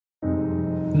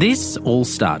This all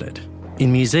started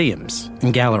in museums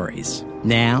and galleries.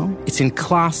 Now it's in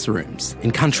classrooms,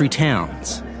 in country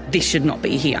towns. This should not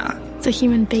be here. It's a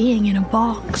human being in a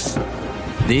box.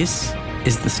 This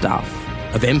is the stuff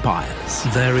of empires.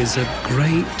 There is a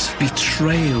great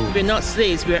betrayal. We're not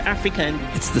slaves, we're African.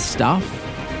 It's the stuff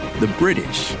the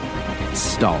British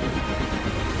stole.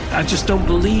 I just don't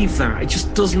believe that. It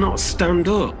just does not stand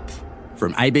up.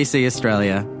 From ABC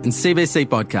Australia and CBC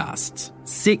Podcasts,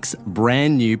 6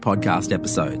 brand new podcast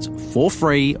episodes for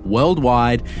free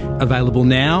worldwide, available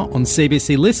now on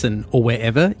CBC Listen or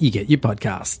wherever you get your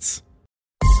podcasts.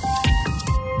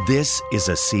 This is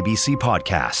a CBC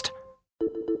podcast.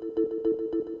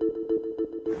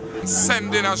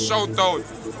 Sending a shout out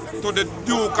to the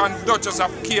Duke and Duchess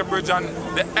of Cambridge and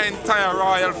the entire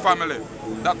royal family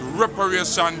that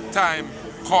reparation time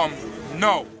come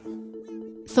now.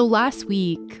 So last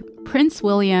week, Prince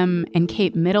William and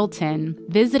Kate Middleton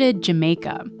visited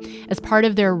Jamaica as part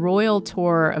of their royal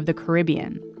tour of the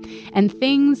Caribbean, and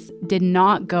things did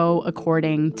not go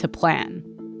according to plan.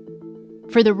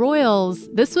 For the royals,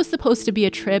 this was supposed to be a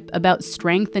trip about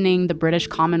strengthening the British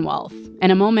Commonwealth, in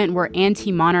a moment where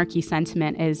anti-monarchy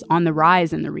sentiment is on the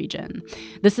rise in the region.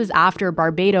 This is after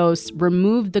Barbados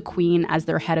removed the Queen as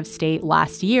their head of state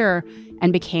last year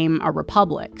and became a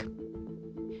republic.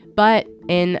 But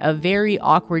in a very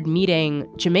awkward meeting,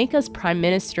 Jamaica's prime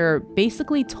minister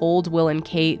basically told Will and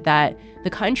Kate that the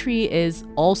country is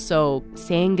also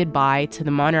saying goodbye to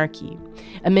the monarchy.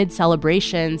 Amid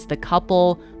celebrations, the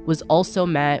couple was also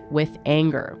met with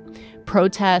anger,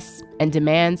 protests, and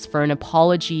demands for an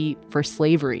apology for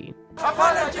slavery.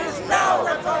 Apologies now,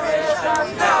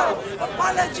 reparations now!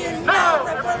 Apologies now,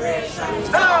 reparations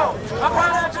now!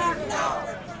 Apologies now!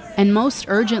 And most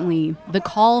urgently, the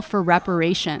call for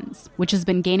reparations, which has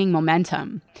been gaining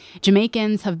momentum.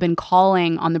 Jamaicans have been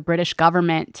calling on the British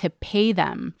government to pay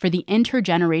them for the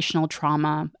intergenerational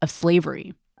trauma of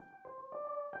slavery.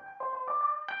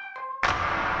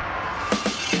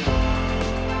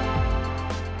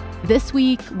 This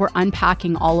week, we're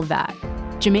unpacking all of that.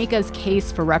 Jamaica's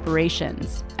case for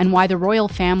reparations, and why the royal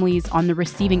family's on the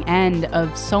receiving end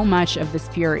of so much of this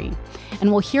fury. And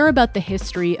we'll hear about the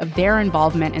history of their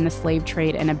involvement in the slave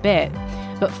trade in a bit.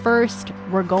 But first,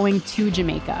 we're going to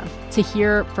Jamaica to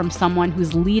hear from someone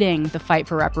who's leading the fight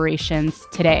for reparations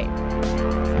today.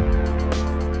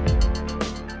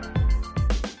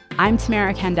 I'm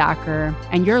Tamara Kandaker,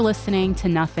 and you're listening to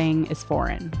Nothing is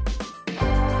Foreign.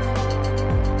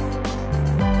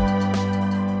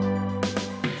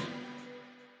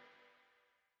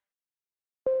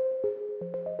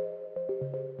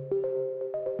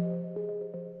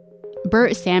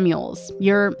 Bert Samuels,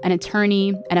 you're an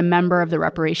attorney and a member of the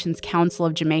Reparations Council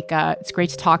of Jamaica. It's great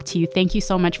to talk to you. Thank you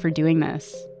so much for doing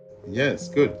this. Yes,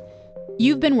 good.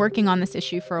 You've been working on this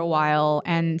issue for a while,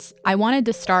 and I wanted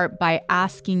to start by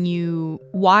asking you,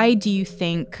 why do you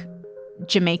think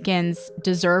Jamaicans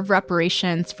deserve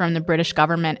reparations from the British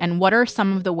government, and what are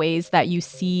some of the ways that you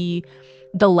see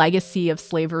the legacy of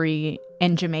slavery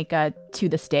in Jamaica to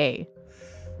this day?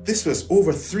 This was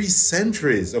over 3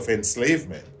 centuries of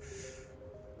enslavement.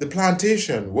 The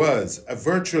plantation was a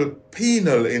virtual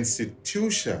penal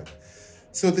institution.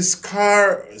 So the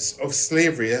scars of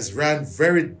slavery has ran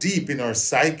very deep in our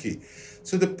psyche,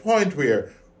 to the point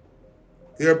where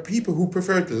there are people who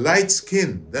prefer light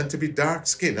skin than to be dark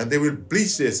skin, and they will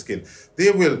bleach their skin.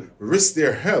 They will risk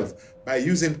their health by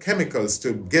using chemicals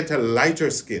to get a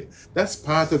lighter skin. That's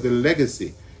part of the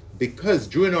legacy, because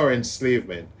during our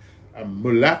enslavement, a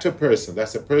mulatto person,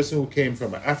 that's a person who came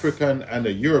from an African and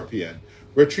a European,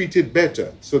 were treated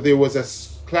better. So there was a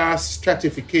class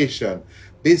stratification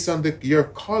based on your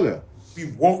color. We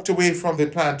walked away from the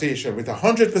plantation with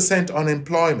 100%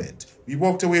 unemployment. We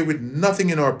walked away with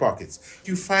nothing in our pockets.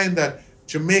 You find that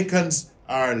Jamaicans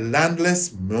are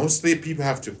landless. Mostly people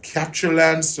have to capture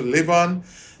lands to live on.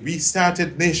 We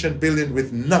started nation building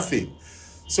with nothing.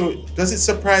 So does it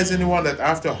surprise anyone that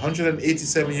after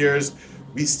 187 years,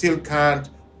 we still can't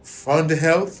fund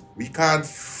health? We can't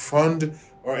fund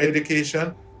our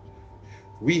education?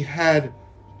 We had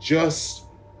just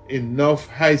enough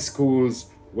high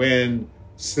schools when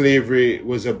slavery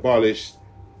was abolished,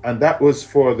 and that was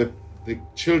for the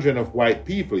children of white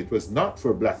people. It was not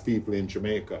for black people in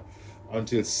Jamaica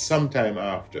until sometime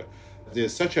after.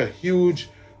 There's such a huge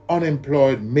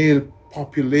unemployed male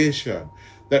population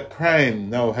that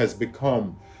crime now has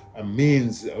become a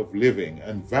means of living,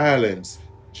 and violence.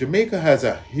 Jamaica has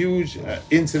a huge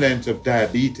incidence of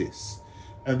diabetes.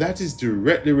 And that is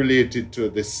directly related to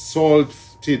the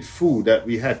salted food that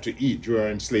we had to eat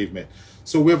during enslavement.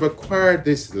 So we've acquired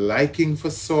this liking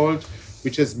for salt.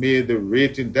 which has made the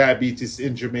rate in diabetes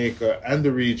in Jamaica and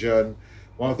the region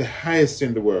one of the highest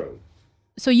in the world.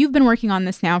 So you've been working on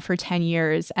this now for 10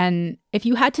 years, and if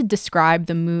you had to describe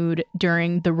the mood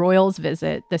during the Royals'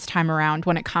 visit this time around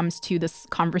when it comes to this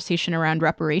conversation around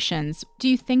reparations, do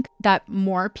you think that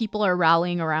more people are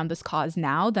rallying around this cause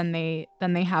now than they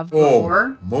have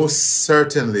before? Most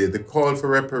certainly. The call for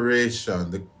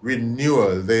reparation, the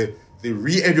renewal, the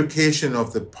re-education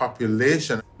of the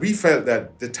population. We felt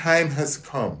that the time has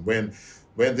come when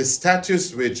the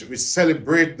statutes which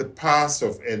celebrate the past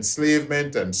of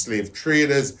enslavement and slave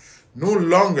traders no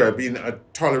longer being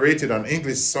tolerated on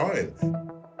English soil.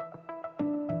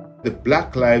 The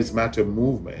Black Lives Matter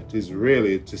movement is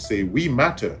really to say we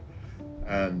matter.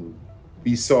 And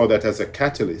we saw that as a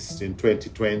catalyst in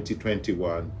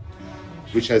 2020-21,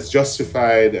 which has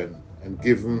justified and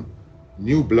given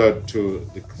new blood to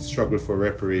the struggle for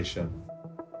reparation.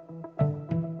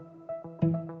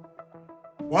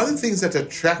 One of the things that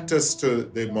attracted us to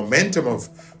the momentum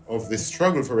of the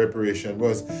struggle for reparation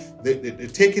was the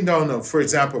taking down of, for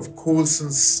example, of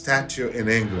Colson's statue in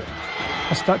England.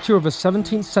 A statue of a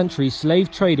 17th century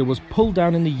slave trader was pulled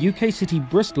down in the UK city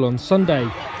Bristol on Sunday,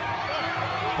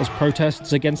 as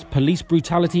protests against police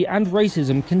brutality and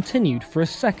racism continued for a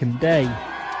second day.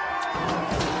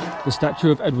 The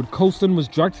statue of Edward Colston was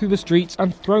dragged through the streets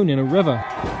and thrown in a river,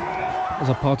 as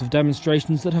a part of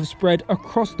demonstrations that have spread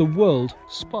across the world,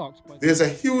 sparked by... There's a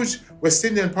huge West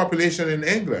Indian population in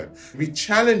England. We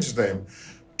challenged them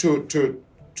to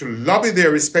lobby their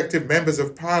respective members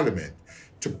of parliament,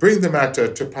 to bring the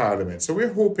matter to parliament. So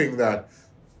we're hoping that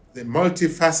the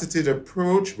multifaceted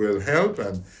approach will help,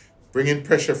 and bringing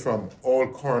pressure from all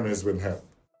corners will help.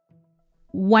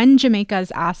 When Jamaica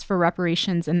has asked for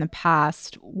reparations in the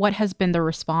past, what has been the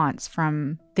response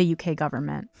from the UK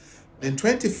government? In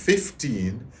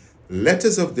 2015,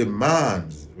 letters of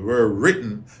demand were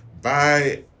written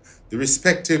by the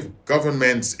respective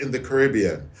governments in the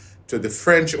Caribbean to the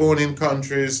French-owning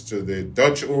countries, to the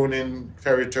Dutch-owning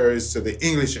territories, to the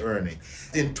English-owning.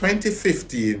 In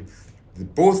 2015,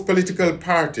 both political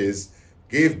parties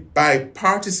gave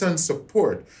bipartisan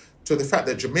support to the fact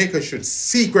that Jamaica should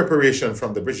seek reparation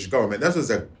from the British government. That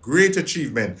was a great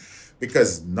achievement,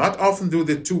 because not often do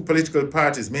the two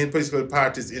main political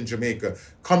parties in Jamaica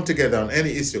come together on any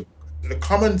issue. The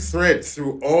common thread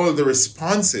through all the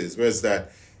responses was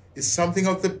that it's something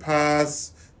of the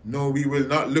past. No, we will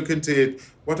not look into it.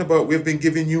 What about we've been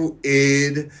giving you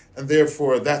aid, and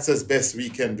therefore that's as best we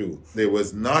can do. There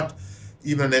was not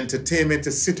even an entertainment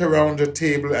to sit around a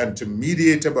table and to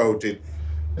mediate about it.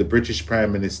 The British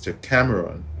Prime Minister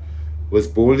Cameron was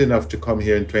bold enough to come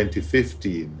here in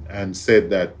 2015 and said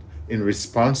that in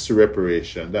response to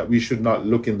reparation, that we should not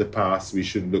look in the past, we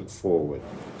should look forward.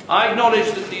 I acknowledge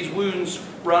that these wounds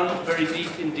run very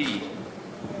deep indeed,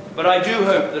 but I do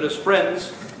hope that as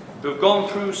friends who have gone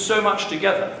through so much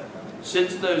together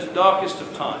since those darkest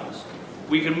of times,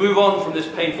 we can move on from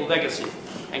this painful legacy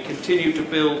and continue to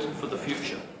build for the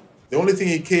future. The only thing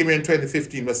he came here in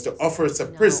 2015 was to offer us a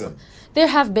prison. There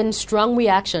have been strong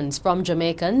reactions from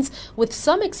Jamaicans, with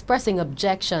some expressing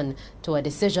objection to a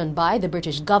decision by the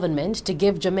British government to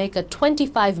give Jamaica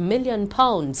 £25 million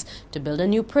to build a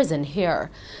new prison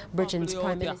here. Britain's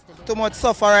Prime Minister... Too much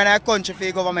suffering in our country for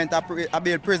the government to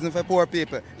build prison for poor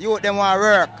people. Youth them want to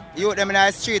work. Youth them in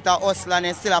the street are hustling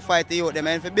and still fight the youth them.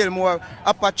 And if you build more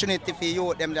opportunity for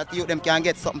youth them, that youth them can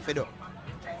get something for do.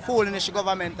 Foolish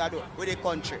government to do with the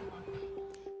country.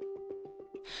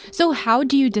 So how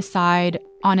do you decide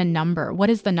on a number? What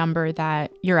is the number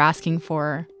that you're asking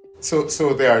for? So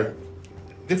there are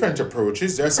different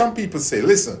approaches. There are some people say,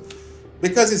 listen,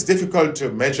 because it's difficult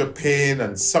to measure pain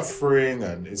and suffering,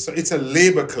 and it's a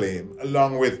labor claim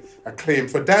along with a claim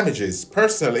for damages,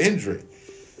 personal injury.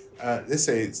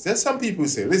 There's some people who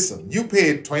say, listen, you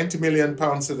paid £20 million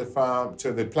to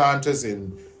the planters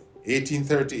in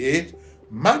 1838,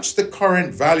 match the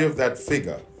current value of that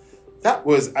figure. That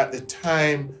was, at the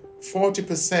time,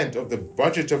 40% of the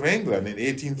budget of England in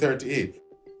 1838.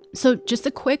 So just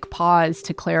a quick pause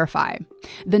to clarify.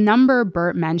 The number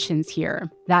Bert mentions here,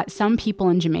 that some people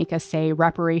in Jamaica say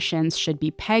reparations should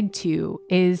be pegged to,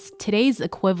 is today's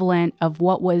equivalent of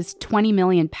what was £20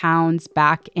 million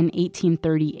back in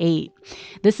 1838.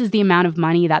 This is the amount of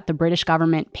money that the British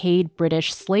government paid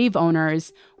British slave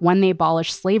owners when they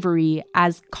abolished slavery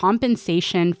as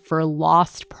compensation for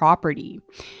lost property.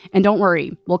 And don't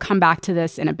worry, we'll come back to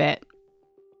this in a bit.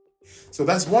 So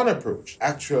that's one approach,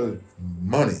 actual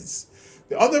monies.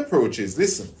 The other approach is,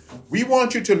 listen, we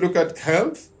want you to look at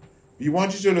health. We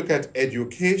want you to look at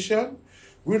education.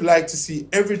 We'd like to see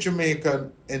every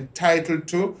Jamaican entitled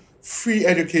to free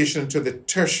education to the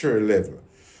tertiary level.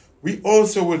 We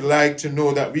also would like to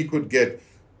know that we could get,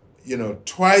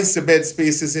 twice the bed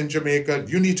spaces in Jamaica.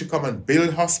 You need to come and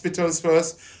build hospitals for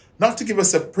us, not to give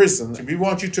us a prison. We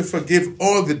want you to forgive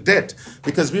all the debt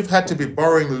because we've had to be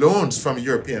borrowing loans from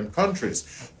European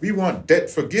countries. We want debt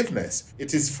forgiveness.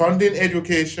 It is funding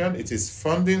education, it is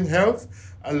funding health,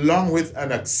 along with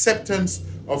an acceptance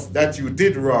of that you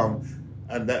did wrong,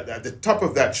 and that at the top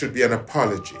of that should be an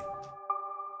apology.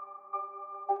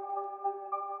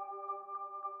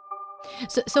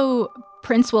 So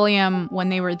Prince William, when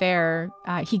they were there,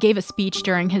 he gave a speech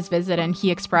during his visit and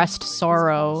he expressed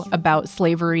sorrow about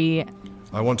slavery.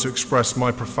 I want to express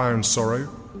my profound sorrow.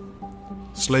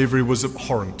 Slavery was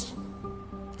abhorrent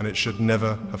and it should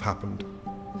never have happened.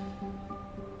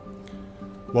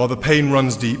 While the pain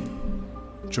runs deep,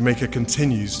 Jamaica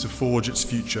continues to forge its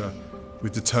future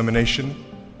with determination,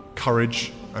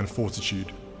 courage, and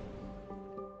fortitude.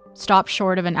 Stopped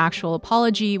short of an actual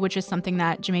apology, which is something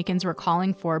that Jamaicans were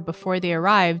calling for before they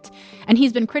arrived. And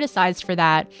he's been criticized for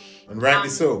that. And rightly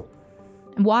so.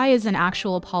 Why is an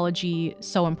actual apology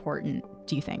so important,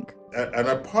 do you think? An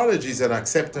apology is an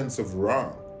acceptance of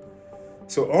wrong.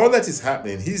 So all that is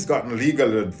happening, he's gotten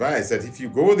legal advice that if you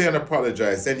go there and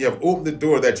apologize, then you have opened the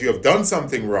door that you have done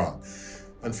something wrong.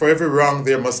 And for every wrong,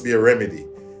 there must be a remedy.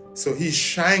 So he's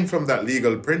shying from that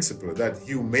legal principle, that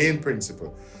humane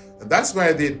principle. And that's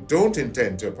why they don't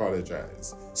intend to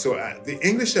apologize. So the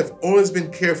English have always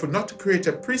been careful not to create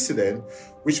a precedent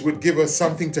which would give us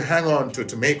something to hang on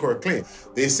to make our claim.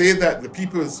 They say that the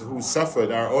people who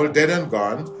suffered are all dead and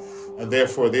gone, and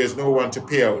therefore there's no one to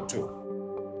pay out to.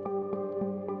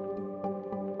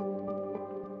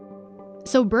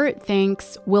 So Bert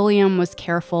thinks William was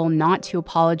careful not to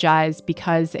apologize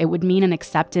because it would mean an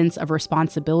acceptance of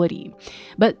responsibility.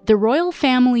 But the royal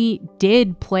family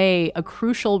did play a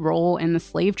crucial role in the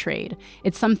slave trade.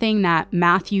 It's something that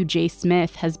Matthew J.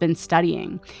 Smith has been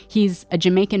studying. He's a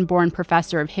Jamaican-born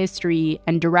professor of history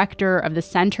and director of the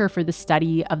Center for the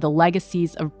Study of the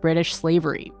Legacies of British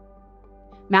Slavery.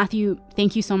 Matthew,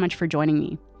 thank you so much for joining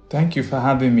me. Thank you for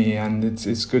having me, and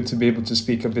it's good to be able to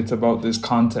speak a bit about this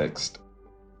context.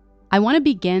 I want to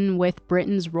begin with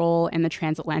Britain's role in the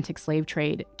transatlantic slave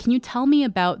trade. Can you tell me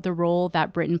about the role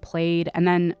that Britain played, and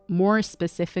then more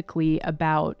specifically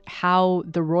about how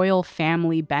the royal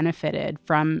family benefited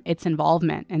from its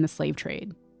involvement in the slave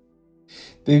trade?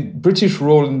 The British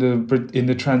role in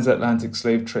the transatlantic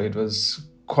slave trade was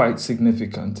quite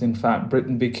significant. In fact,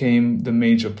 Britain became the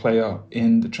major player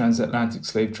in the transatlantic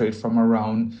slave trade from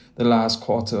around the last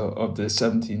quarter of the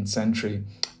 17th century,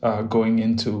 going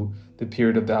into the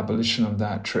period of the abolition of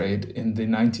that trade in the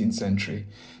 19th century.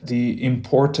 The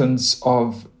importance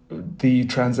of the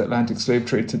transatlantic slave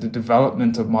trade to the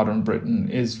development of modern Britain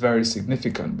is very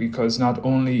significant because not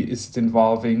only is it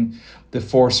involving the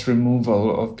forced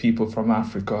removal of people from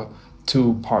Africa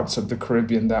to parts of the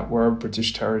Caribbean that were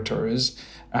British territories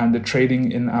and the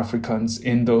trading in Africans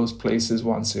in those places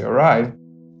once they arrived.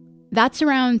 That's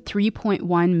around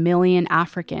 3.1 million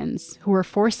Africans who were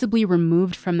forcibly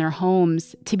removed from their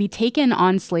homes to be taken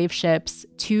on slave ships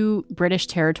to British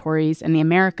territories in the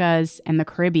Americas and the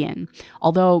Caribbean,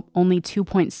 although only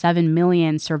 2.7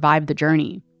 million survived the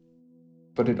journey.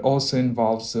 But it also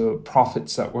involves the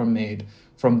profits that were made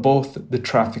from both the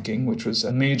trafficking, which was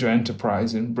a major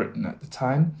enterprise in Britain at the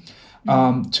time,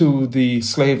 to the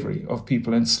slavery of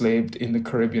people enslaved in the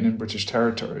Caribbean and British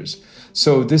territories.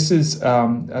 So this is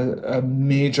a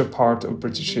major part of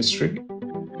British history.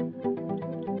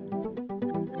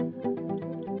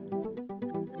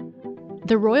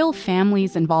 The royal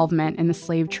family's involvement in the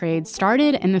slave trade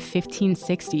started in the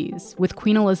 1560s with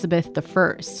Queen Elizabeth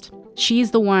I.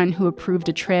 She's the one who approved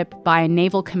a trip by a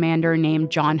naval commander named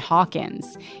John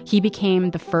Hawkins. He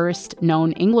became the first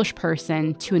known English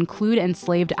person to include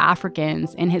enslaved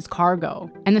Africans in his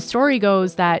cargo. And the story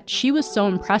goes that she was so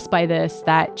impressed by this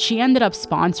that she ended up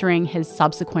sponsoring his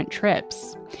subsequent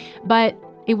trips. But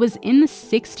it was in the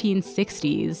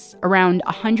 1660s, around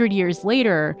 100 years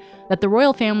later, that the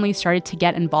royal family started to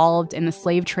get involved in the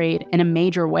slave trade in a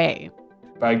major way.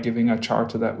 By giving a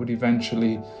charter that would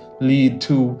eventually lead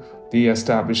to the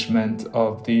establishment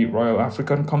of the Royal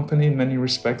African Company, in many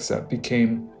respects that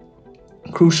became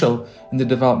crucial in the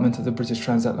development of the British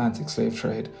transatlantic slave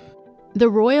trade. The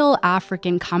Royal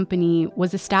African Company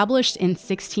was established in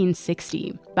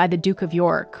 1660 by the Duke of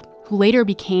York, who later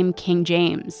became King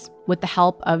James, with the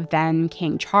help of then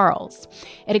King Charles.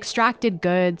 It extracted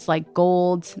goods like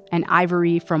gold and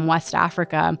ivory from West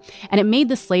Africa, and it made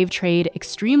the slave trade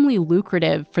extremely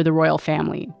lucrative for the royal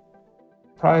family.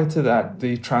 Prior to that,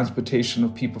 the transportation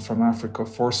of people from Africa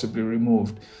forcibly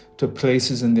removed to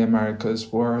places in the Americas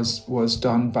was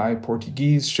done by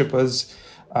Portuguese shippers,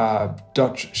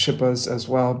 Dutch shippers as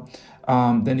well.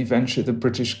 Then eventually the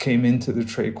British came into the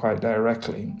trade quite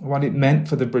directly. What it meant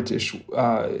for the British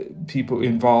people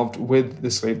involved with the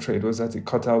slave trade was that it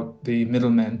cut out the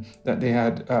middlemen that they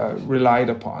had relied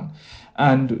upon.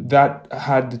 And that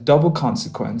had the double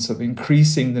consequence of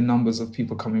increasing the numbers of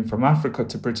people coming from Africa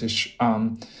to British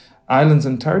islands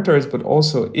and territories, but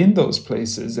also in those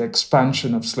places, the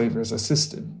expansion of slavery as a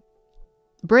system.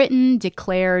 Britain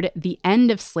declared the end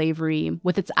of slavery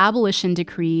with its abolition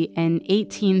decree in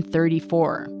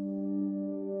 1834.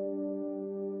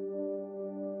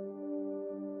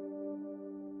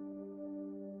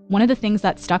 One of the things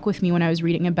that stuck with me when I was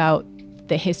reading about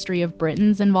the history of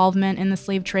Britain's involvement in the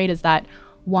slave trade is that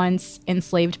once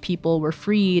enslaved people were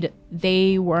freed,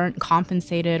 they weren't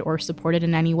compensated or supported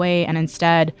in any way, and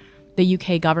instead, the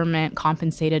UK government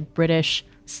compensated British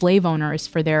slave owners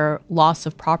for their loss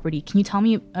of property. Can you tell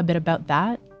me a bit about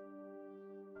that?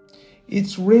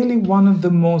 It's really one of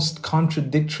the most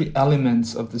contradictory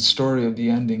elements of the story of the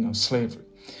ending of slavery.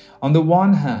 On the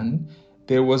one hand,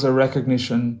 there was a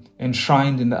recognition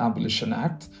enshrined in the Abolition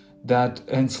Act that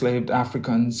enslaved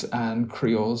Africans and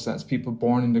Creoles, that's people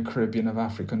born in the Caribbean of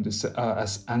African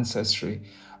ancestry,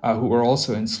 who were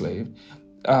also enslaved,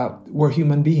 were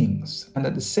human beings. And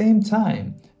at the same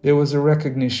time, there was a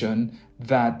recognition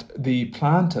that the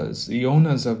planters, the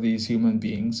owners of these human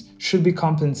beings, should be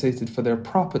compensated for their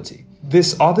property.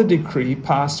 This other decree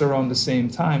passed around the same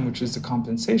time, which is the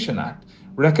Compensation Act,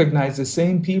 recognized the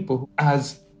same people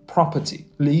as property,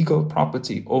 legal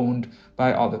property owned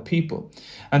by other people.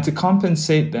 And to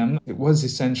compensate them, it was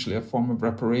essentially a form of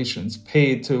reparations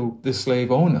paid to the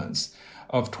slave owners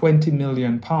of £20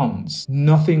 million.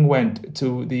 Nothing went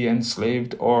to the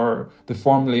enslaved or the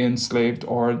formerly enslaved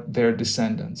or their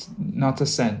descendants, not a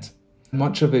cent.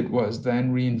 Much of it was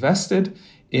then reinvested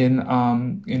in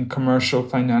commercial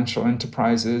financial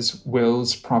enterprises,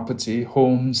 wills, property,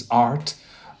 homes, art.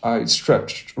 It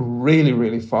stretched really,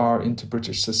 really far into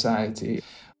British society.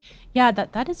 Yeah,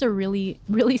 that is a really,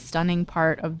 really stunning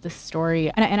part of the story.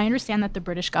 And I understand that the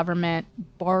British government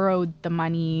borrowed the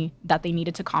money that they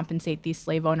needed to compensate these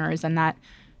slave owners, and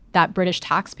that British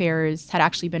taxpayers had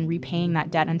actually been repaying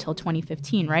that debt until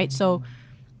 2015, right? So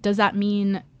does that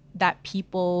mean that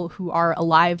people who are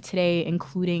alive today,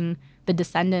 including the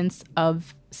descendants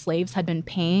of slaves, had been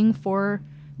paying for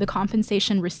the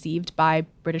compensation received by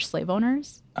British slave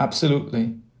owners?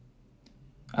 Absolutely.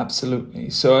 Absolutely.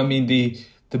 So, I mean, the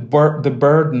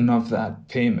burden of that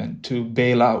payment to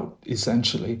bail out,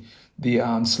 essentially, the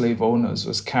slave owners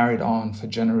was carried on for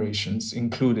generations,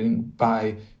 including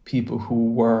by people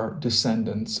who were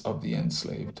descendants of the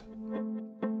enslaved.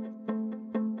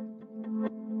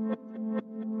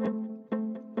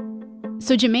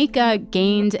 So Jamaica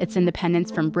gained its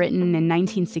independence from Britain in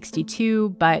 1962,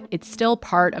 but it's still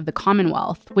part of the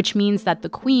Commonwealth, which means that the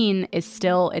Queen is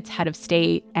still its head of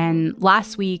state. And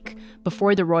last week,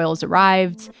 before the royals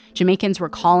arrived, Jamaicans were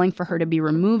calling for her to be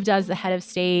removed as the head of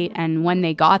state. And when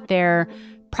they got there,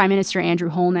 Prime Minister Andrew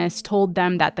Holness told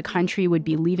them that the country would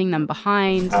be leaving them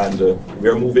behind. And we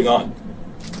are moving on.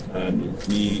 And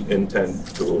we intend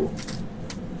to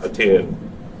attain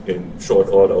in short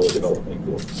order our development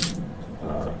goals.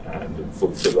 And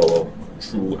fulfill our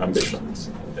true ambitions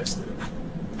and destiny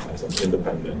as an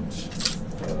independent,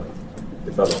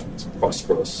 developed,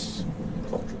 prosperous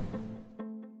country.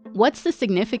 What's the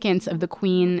significance of the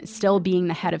Queen still being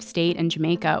the head of state in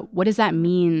Jamaica? What does that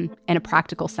mean in a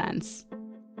practical sense?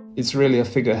 It's really a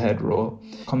figurehead role,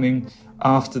 coming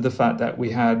after the fact that we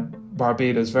had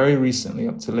Barbados very recently,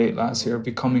 up to late last year,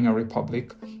 becoming a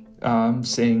republic,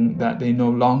 saying that they no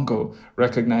longer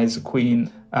recognize the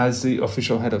Queen as the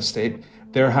official head of state.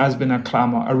 There has been a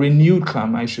clamor, a renewed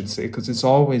clamor, I should say, because it's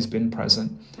always been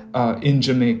present in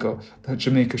Jamaica, that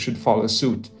Jamaica should follow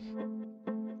suit.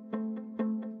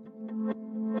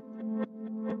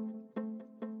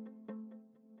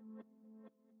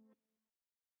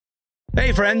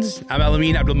 Hey friends, I'm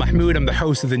Alamin Abdul Mahmoud. I'm the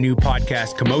host of the new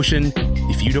podcast, Commotion.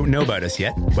 If you don't know about us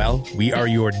yet, well, we are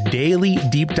your daily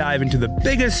deep dive into the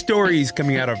biggest stories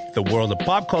coming out of the world of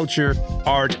pop culture,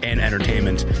 art, and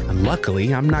entertainment. And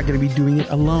luckily, I'm not going to be doing it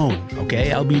alone,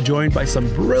 okay? I'll be joined by some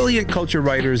brilliant culture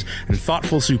writers and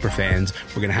thoughtful superfans.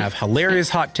 We're going to have hilarious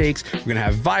hot takes. We're going to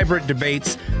have vibrant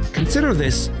debates. Consider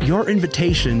this your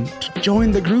invitation to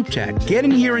join the group chat. Get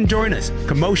in here and join us.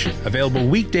 Commotion, available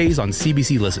weekdays on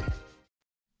CBC Listen.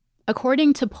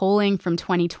 According to polling from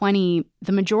 2020,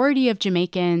 the majority of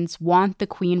Jamaicans want the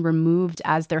Queen removed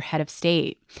as their head of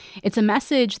state. It's a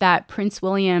message that Prince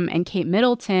William and Kate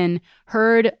Middleton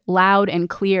heard loud and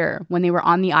clear when they were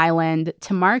on the island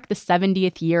to mark the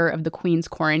 70th year of the Queen's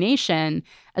coronation,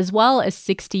 as well as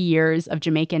 60 years of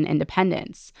Jamaican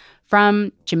independence,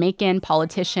 from Jamaican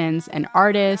politicians and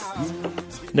artists.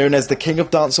 Known as the king of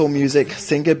dancehall music,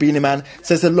 singer Beanie Man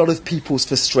says a lot of people's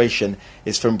frustration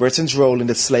is from Britain's role in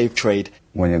the slave trade.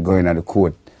 When you're going to the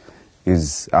court,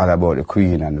 it's all about the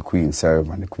Queen and the Queen serve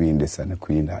and the Queen this and the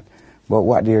Queen that. But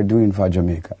what they're doing for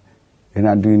Jamaica, they're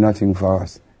not doing nothing for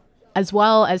us. As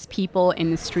well as people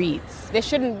in the streets. They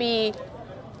shouldn't be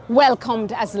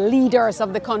welcomed as leaders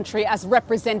of the country, as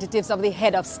representatives of the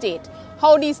head of state.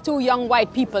 How these two young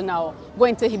white people now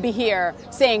going to be here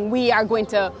saying we are going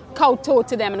to kowtow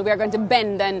to them and we are going to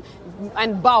bend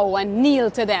and bow and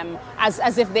kneel to them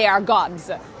as if they are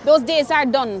gods. Those days are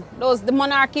done. The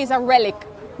monarchy is a relic.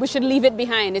 We should leave it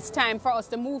behind. It's time for us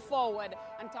to move forward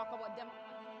and talk about democracy.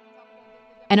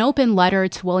 An open letter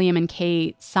to William and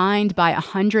Kate, signed by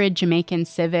 100 Jamaican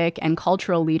civic and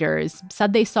cultural leaders,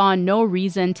 said they saw no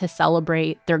reason to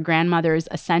celebrate their grandmother's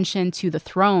ascension to the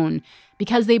throne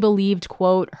because they believed,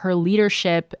 quote, her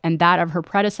leadership and that of her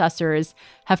predecessors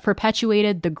have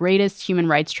perpetuated the greatest human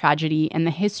rights tragedy in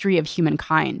the history of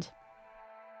humankind.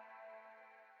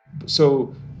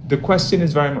 So the question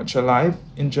is very much alive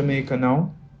in Jamaica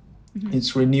now. Mm-hmm.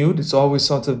 It's renewed. It's always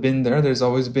sort of been there. There's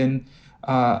always been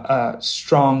a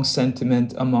strong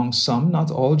sentiment among some,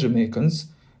 not all Jamaicans,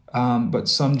 but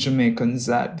some Jamaicans,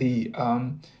 that the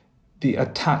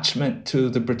attachment to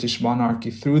the British monarchy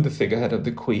through the figurehead of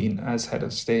the Queen as head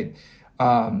of state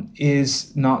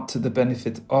is not to the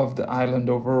benefit of the island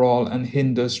overall and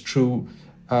hinders true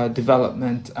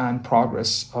development and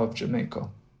progress of Jamaica.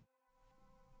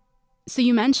 So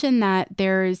you mentioned that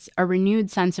there's a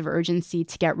renewed sense of urgency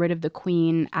to get rid of the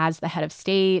Queen as the head of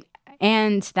state,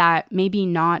 and that maybe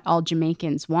not all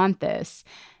Jamaicans want this.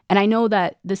 And I know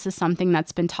that this is something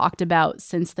that's been talked about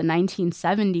since the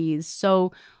 1970s.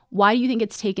 So why do you think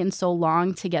it's taken so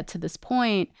long to get to this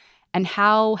point? And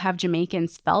how have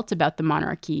Jamaicans felt about the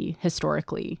monarchy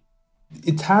historically?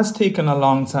 It has taken a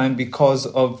long time because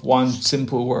of one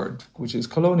simple word, which is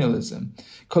colonialism.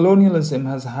 Colonialism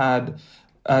has had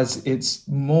as its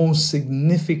most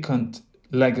significant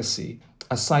legacy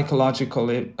a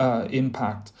psychological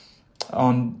impact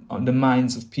on the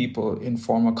minds of people in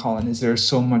former colonies. There's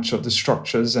so much of the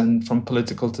structures, and from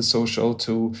political to social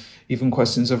to even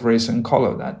questions of race and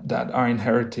color that are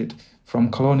inherited from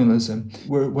colonialism.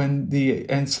 When the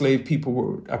enslaved people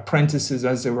were apprentices,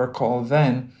 as they were called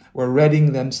then, were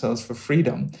readying themselves for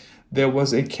freedom, there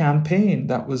was a campaign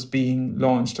that was being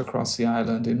launched across the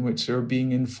island in which they were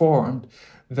being informed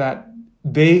that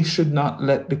they should not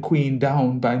let the Queen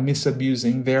down by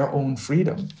misabusing their own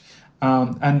freedom.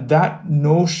 And that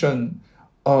notion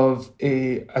of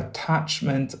a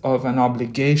attachment of an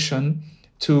obligation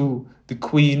to the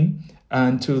Queen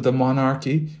and to the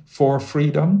monarchy for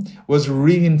freedom was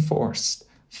reinforced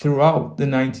throughout the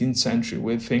 19th century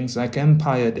with things like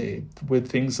Empire Day, with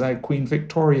things like Queen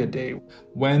Victoria Day.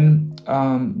 When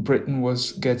Britain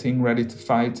was getting ready to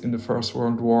fight in the First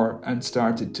World War and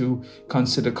started to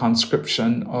consider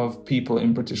conscription of people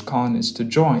in British colonies to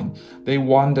join, they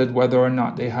wondered whether or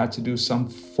not they had to do some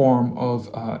form of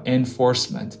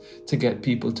enforcement to get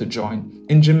people to join.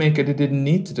 In Jamaica, they didn't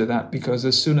need to do that because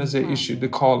as soon as they issued the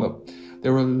call-up,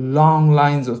 there were long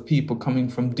lines of people coming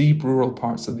from deep rural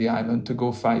parts of the island to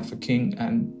go fight for king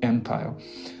and empire.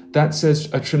 That says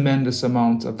a tremendous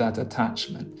amount of that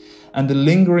attachment. And the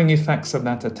lingering effects of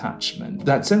that attachment,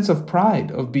 that sense of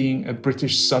pride of being a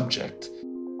British subject.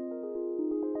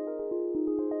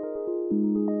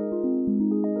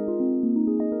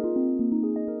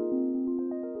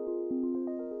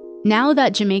 Now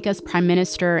that Jamaica's Prime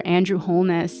Minister, Andrew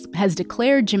Holness, has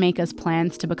declared Jamaica's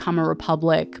plans to become a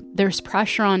republic, there's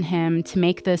pressure on him to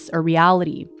make this a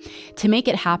reality. To make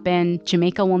it happen,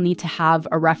 Jamaica will need to have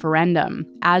a referendum,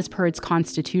 as per its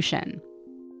constitution.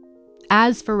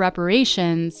 As for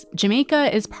reparations,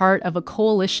 Jamaica is part of a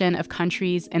coalition of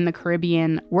countries in the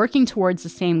Caribbean working towards the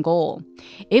same goal.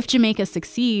 If Jamaica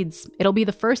succeeds, it'll be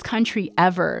the first country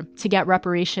ever to get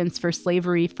reparations for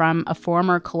slavery from a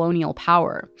former colonial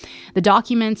power. The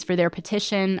documents for their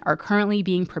petition are currently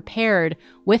being prepared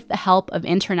with the help of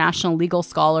international legal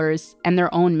scholars and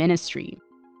their own ministry.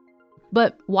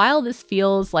 But while this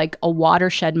feels like a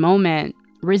watershed moment,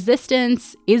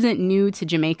 resistance isn't new to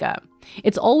Jamaica.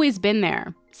 It's always been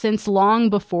there, since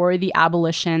long before the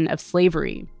abolition of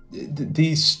slavery.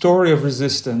 the story of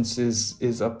resistance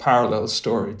is a parallel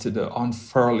story to the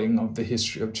unfurling of the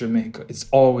history of Jamaica. It's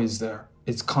always there.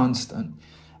 It's constant.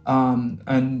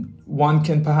 And one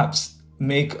can perhaps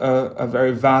make a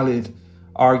very valid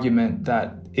argument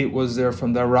that it was there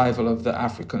from the arrival of the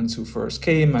Africans who first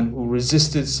came and who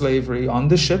resisted slavery on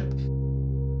the ship.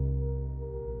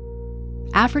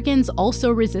 Africans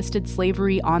also resisted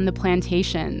slavery on the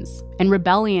plantations and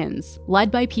rebellions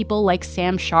led by people like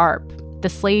Sam Sharp, the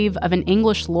slave of an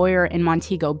English lawyer in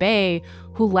Montego Bay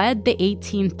who led the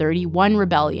 1831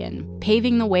 rebellion,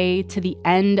 paving the way to the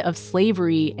end of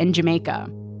slavery in Jamaica.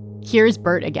 Here's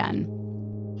Bert again.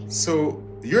 So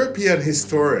European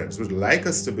historians would like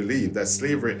us to believe that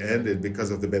slavery ended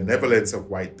because of the benevolence of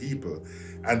white people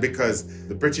and because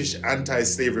the British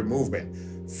anti-slavery movement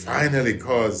finally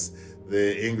caused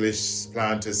the English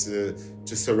planters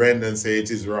to surrender and say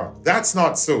it is wrong. That's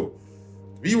not so.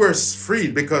 We were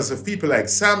freed because of people like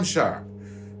Sam Sharp,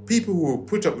 people who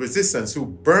put up resistance, who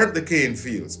burnt the cane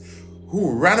fields,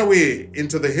 who ran away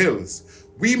into the hills.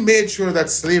 We made sure that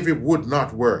slavery would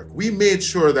not work. We made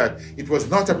sure that it was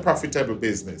not a profitable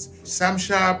business. Sam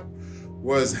Sharp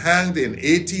was hanged in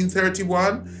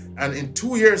 1831, and in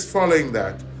 2 years following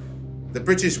that, the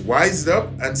British wised up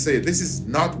and said, this is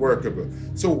not workable.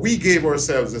 So we gave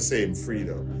ourselves the same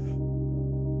freedom.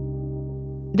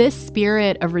 This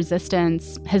spirit of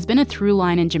resistance has been a through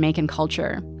line in Jamaican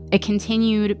culture. It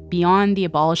continued beyond the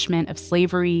abolishment of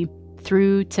slavery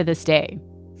through to this day.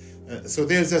 So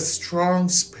there's a strong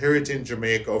spirit in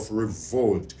Jamaica of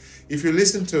revolt. If you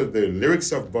listen to the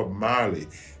lyrics of Bob Marley,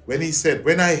 when he said,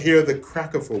 when I hear the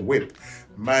crack of a whip,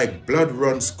 my blood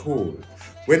runs cold.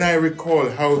 When I recall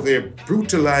how they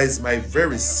brutalized my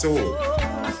very soul.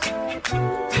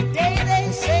 Today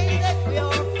they say that we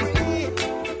are free.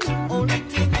 Only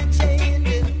thing that change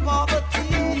is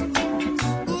poverty.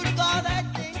 Good God, I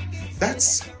think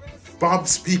that's Bob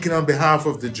speaking on behalf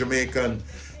of the Jamaican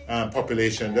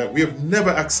population, that we have never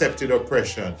accepted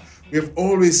oppression. We have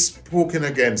always spoken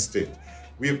against it.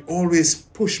 We have always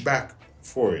pushed back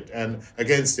for it and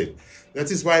against it.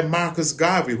 That is why Marcus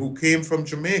Garvey, who came from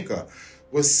Jamaica,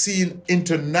 was seen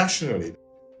internationally.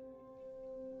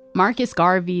 Marcus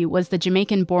Garvey was the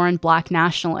Jamaican-born Black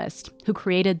nationalist who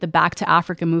created the Back to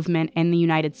Africa movement in the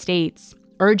United States,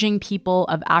 urging people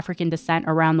of African descent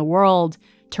around the world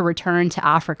to return to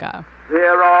Africa.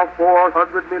 There are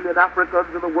 400 million Africans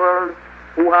in the world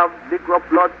who have Negro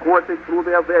blood coursing through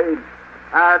their veins,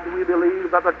 and we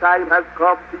believe that the time has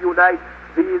come to unite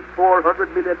these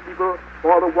 400 million people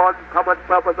for the one common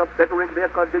purpose of bettering their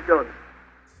condition.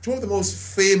 Two of the most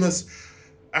famous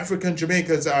African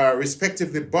Jamaicans are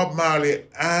respectively Bob Marley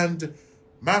and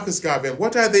Marcus Garvey. And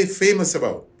what are they famous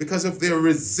about? Because of their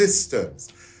resistance.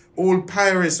 Old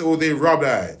pirates, oh, they robbed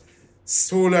I,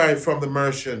 stole I from the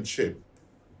merchant ship.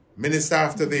 Minutes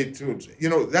after they took,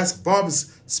 that's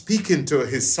Bob's speaking to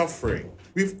his suffering.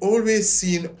 We've always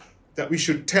seen that we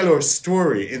should tell our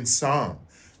story in song,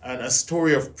 and a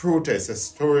story of protest, a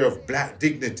story of Black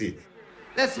dignity.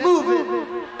 Let's move it.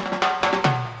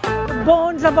 The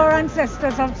bones of our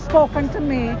ancestors have spoken to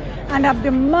me and have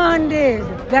demanded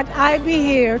that I be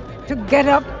here to get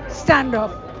up, stand up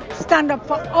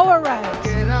for our rights.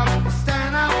 Get up,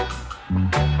 stand up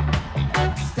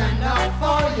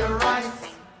for your rights.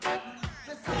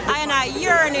 I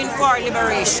yearning for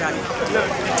liberation.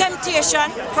 Temptation,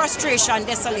 frustration,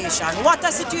 desolation. What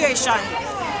a situation.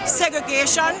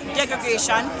 Segregation,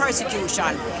 degradation,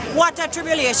 persecution. What a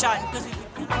tribulation.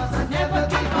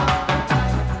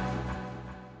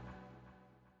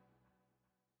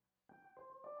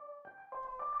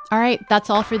 All right, that's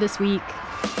all for this week.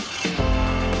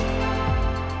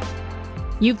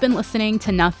 You've been listening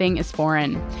to Nothing is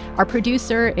Foreign. Our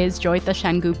producer is Joyita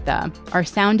Shangupta. Our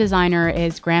sound designer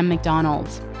is Graham McDonald.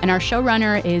 And our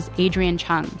showrunner is Adrian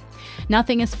Chung.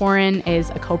 Nothing is Foreign is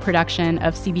a co-production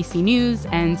of CBC News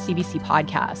and CBC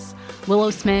Podcasts. Willow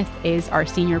Smith is our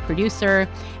senior producer,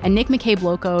 and Nick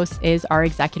McCabe-Locos is our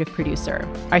executive producer.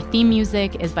 Our theme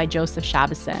music is by Joseph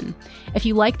Shabison. If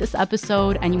you like this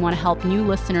episode and you want to help new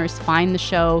listeners find the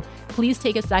show, please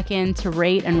take a second to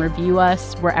rate and review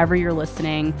us wherever you're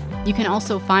listening. You can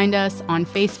also find us on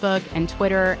Facebook and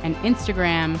Twitter and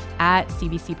Instagram at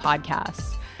CBC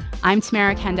Podcasts. I'm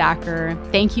Tamara Kandaker.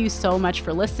 Thank you so much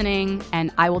for listening,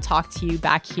 and I will talk to you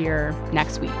back here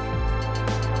next week.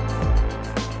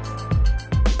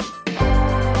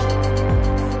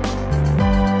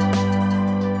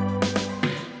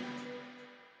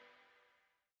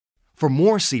 For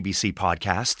more CBC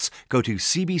podcasts, go to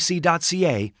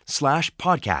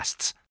cbc.ca/podcasts.